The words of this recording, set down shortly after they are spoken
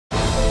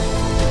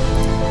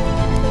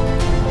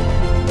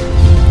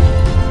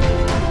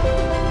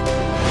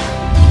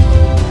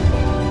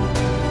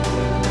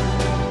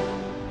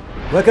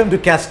Welcome to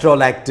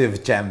Castrol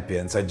Active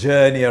Champions, a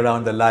journey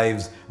around the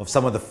lives of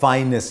some of the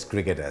finest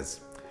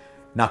cricketers.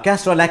 Now,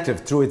 Castrol Active,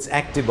 through its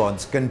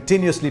Actibonds,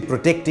 continuously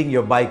protecting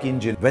your bike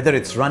engine, whether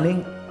it's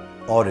running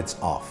or it's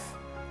off.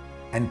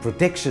 And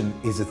protection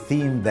is a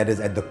theme that is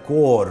at the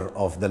core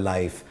of the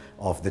life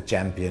of the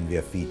champion we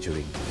are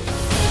featuring today.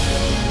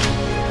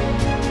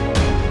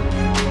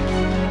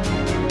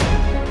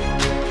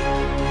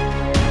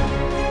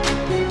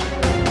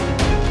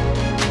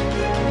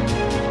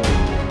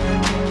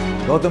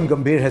 Gautam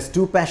Gambhir has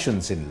two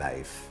passions in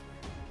life.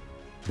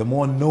 The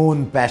more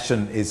known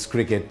passion is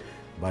cricket,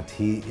 but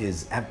he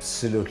is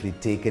absolutely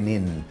taken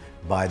in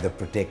by the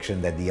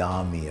protection that the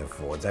army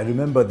affords. I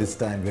remember this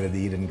time we were at the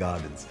Eden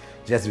Gardens,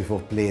 just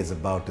before play is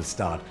about to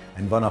start,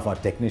 and one of our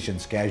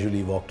technicians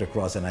casually walked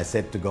across, and I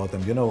said to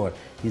Gautam, you know what,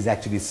 he's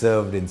actually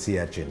served in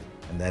Siachen.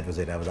 And that was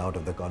it. I was out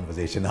of the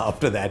conversation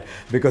after that,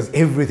 because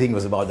everything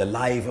was about the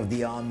life of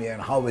the army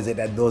and how is it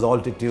at those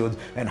altitudes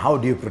and how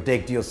do you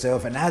protect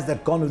yourself. And as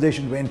that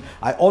conversation went,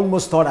 I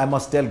almost thought I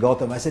must tell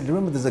Gautam. I said,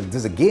 remember,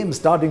 there's a game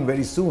starting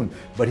very soon.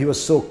 But he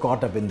was so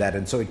caught up in that.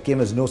 And so it came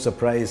as no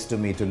surprise to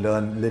me to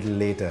learn a little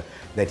later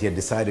that he had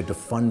decided to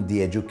fund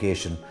the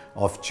education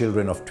of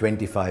children of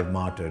 25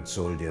 martyred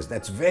soldiers.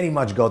 That's very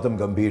much Gautam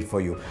Gambhir for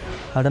you.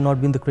 Had I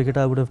not been the cricketer,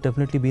 I would have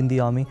definitely been the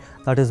army.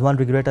 That is one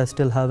regret I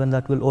still have, and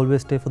that will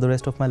always stay for the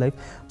rest of my life.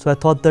 So I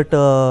thought that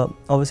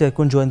obviously I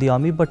couldn't join the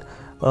army, but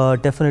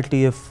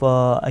definitely if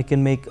I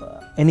can make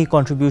any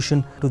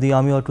contribution to the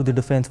army or to the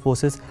defense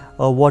forces,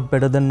 what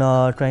better than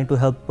trying to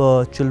help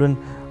children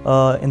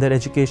in their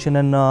education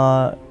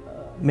and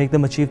make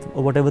them achieve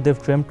whatever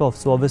they've dreamt of.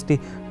 So obviously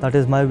that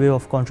is my way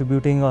of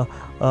contributing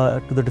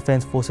to the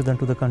defense forces and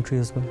to the country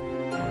as well.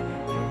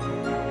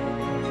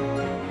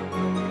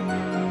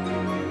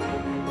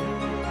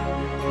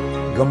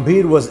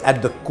 Gambhir was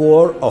at the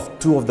core of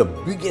two of the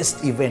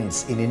biggest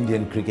events in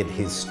Indian cricket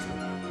history.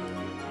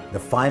 The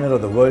final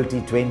of the World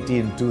T20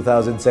 in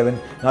 2007.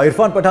 Now,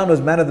 Irfan Pathan was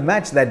man of the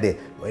match that day.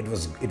 It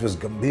was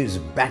Gambhir's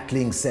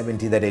battling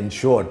 70 that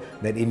ensured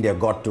that India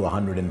got to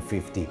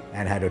 150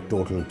 and had a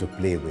total to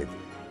play with.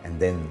 And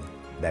then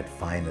that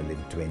final in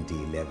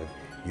 2011.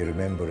 You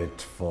remember it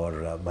for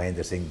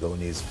Mahendra Singh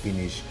Dhoni's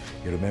finish.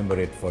 You remember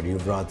it for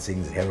Yuvraj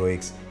Singh's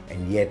heroics.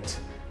 And yet,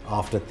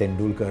 after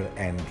Tendulkar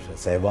and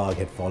Sehwag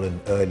had fallen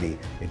early,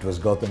 it was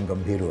Gautam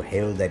Gambhir who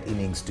held that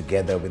innings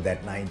together with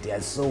that 90. I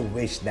so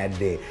wish that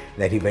day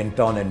that he went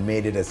on and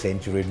made it a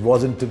century. It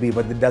wasn't to be,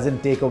 but it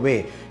doesn't take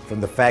away from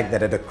the fact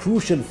that at a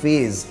crucial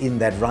phase in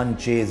that run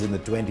chase in the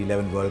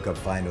 2011 World Cup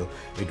final,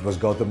 it was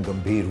Gautam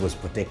Gambhir who was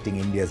protecting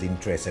India's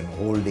interests and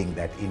holding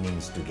that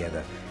innings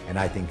together. And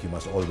I think you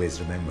must always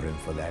remember him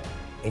for that.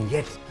 And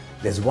yet,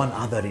 there's one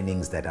other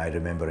innings that I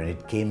remember, and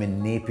it came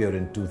in Napier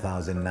in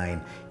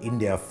 2009.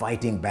 India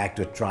fighting back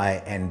to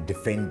try and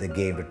defend the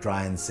game, to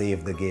try and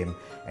save the game.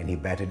 And he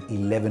batted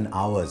 11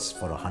 hours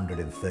for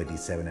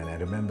 137. And I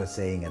remember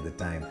saying at the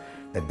time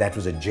that that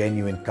was a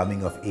genuine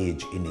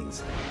coming-of-age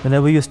innings.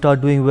 Whenever you start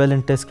doing well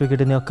in Test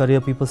cricket in your career,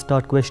 people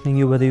start questioning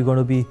you whether you're going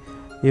to be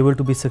able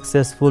to be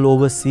successful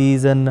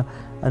overseas. And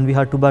we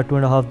had to bat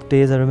 2.5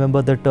 days. I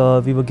remember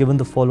that we were given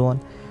the follow-on.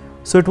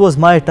 So it was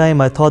my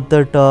time. I thought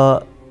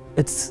that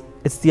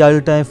it's the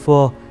ideal time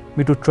for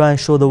me to try and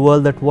show the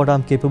world that what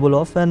I'm capable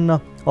of, and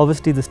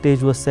obviously the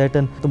stage was set,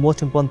 and the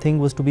most important thing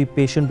was to be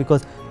patient,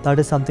 because that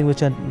is something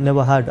which I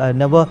never had. I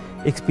never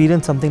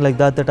experienced something like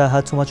that I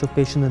had so much of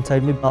patience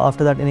inside me.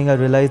 After that inning, I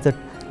realized that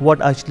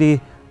what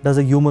actually does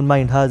a human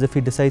mind has if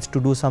he decides to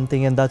do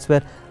something, and that's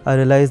where I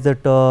realized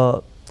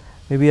that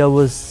maybe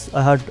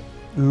I had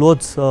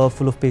loads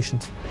full of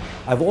patience.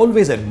 I've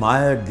always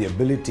admired the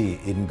ability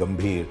in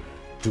Gambhir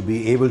to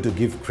be able to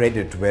give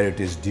credit where it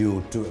is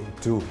due,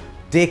 to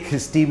take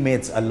his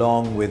teammates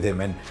along with him.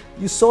 And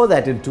you saw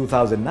that in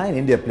 2009,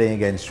 India playing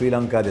against Sri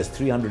Lanka. There's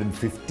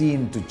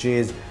 315 to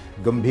chase.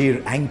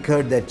 Gambhir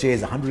anchored that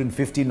chase,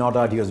 150 not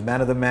out. He was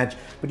man of the match.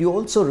 But you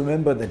also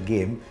remember that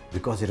game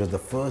because it was the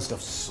first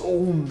of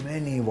so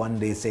many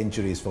one-day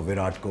centuries for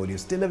Virat Kohli.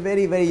 Still a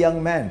very, very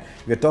young man.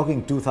 We're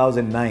talking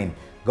 2009.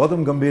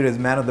 Gautam Gambhir is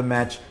man of the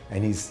match,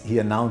 and he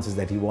announces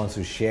that he wants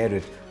to share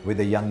it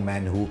with a young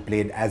man who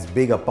played as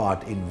big a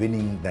part in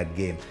winning that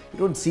game. You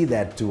don't see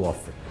that too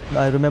often.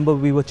 I remember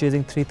we were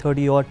chasing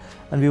 330 odd,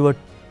 and we were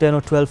 10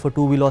 or 12 for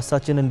 2. We lost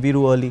Sachin and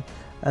Viru early,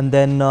 and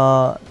then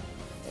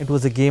it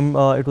was a game.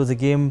 It was a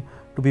game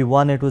to be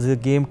won. It was a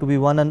game to be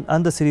won,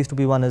 and the series to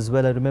be won as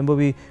well. I remember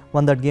we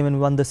won that game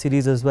and won the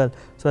series as well.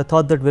 So I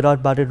thought that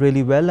Virat batted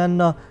really well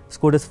and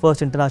scored his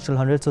first international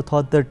 100. So I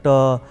thought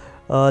that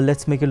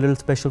let's make it a little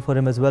special for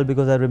him as well,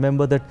 because I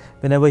remember that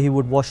whenever he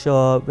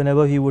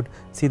would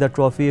see that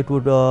trophy, it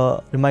would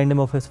remind him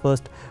of his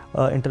first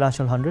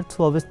international 100.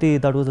 So obviously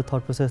that was the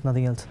thought process,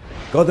 nothing else.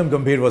 Gautam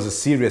Gambhir was a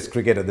serious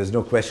cricketer, there's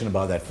no question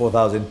about that.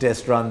 4,000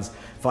 test runs,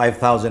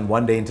 5,000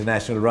 one-day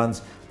international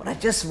runs. But I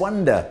just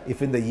wonder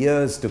if in the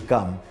years to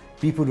come,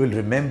 people will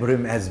remember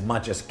him as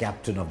much as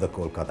captain of the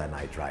Kolkata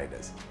Knight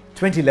Riders.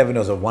 2011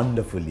 was a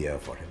wonderful year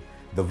for him.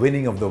 the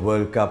winning of the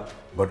World Cup,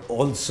 but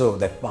also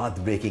that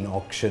path-breaking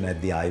auction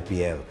at the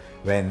IPL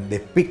when they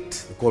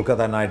picked, the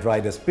Kolkata Knight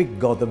Riders picked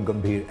Gautam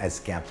Gambhir as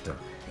captain,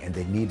 and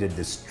they needed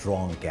this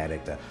strong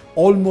character,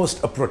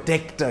 almost a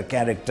protector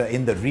character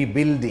in the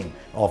rebuilding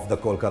of the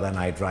Kolkata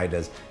Knight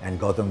Riders, and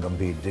Gautam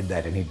Gambhir did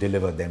that, and he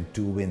delivered them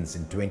 2 wins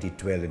in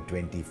 2012 and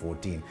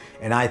 2014.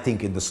 And I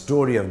think in the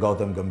story of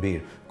Gautam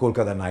Gambhir,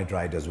 Kolkata Knight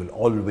Riders will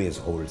always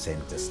hold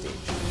centre stage.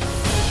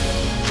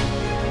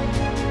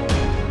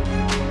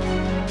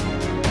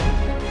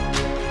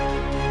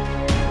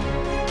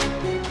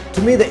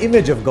 To me, the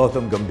image of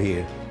Gautam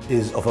Gambhir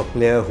is of a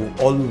player who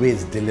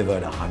always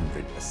delivered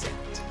 100%.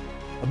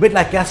 A bit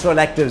like Castrol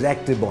Active's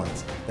Active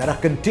Bonds that are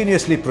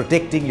continuously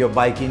protecting your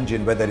bike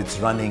engine, whether it's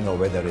running or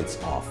whether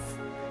it's off.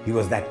 He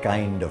was that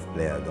kind of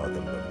player,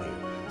 Gautam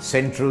Gambhir.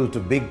 Central to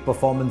big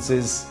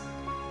performances,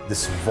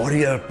 this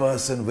warrior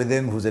person with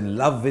him who's in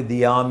love with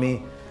the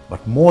army,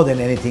 but more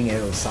than anything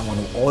else, someone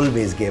who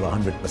always gave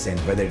 100%,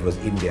 whether it was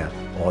India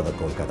or the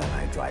Kolkata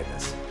Knight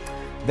Riders.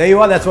 There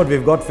you are, that's what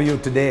we've got for you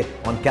today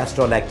on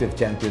Castrol Active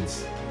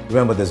Champions.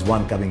 Remember, there's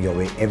one coming your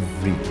way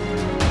every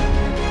week.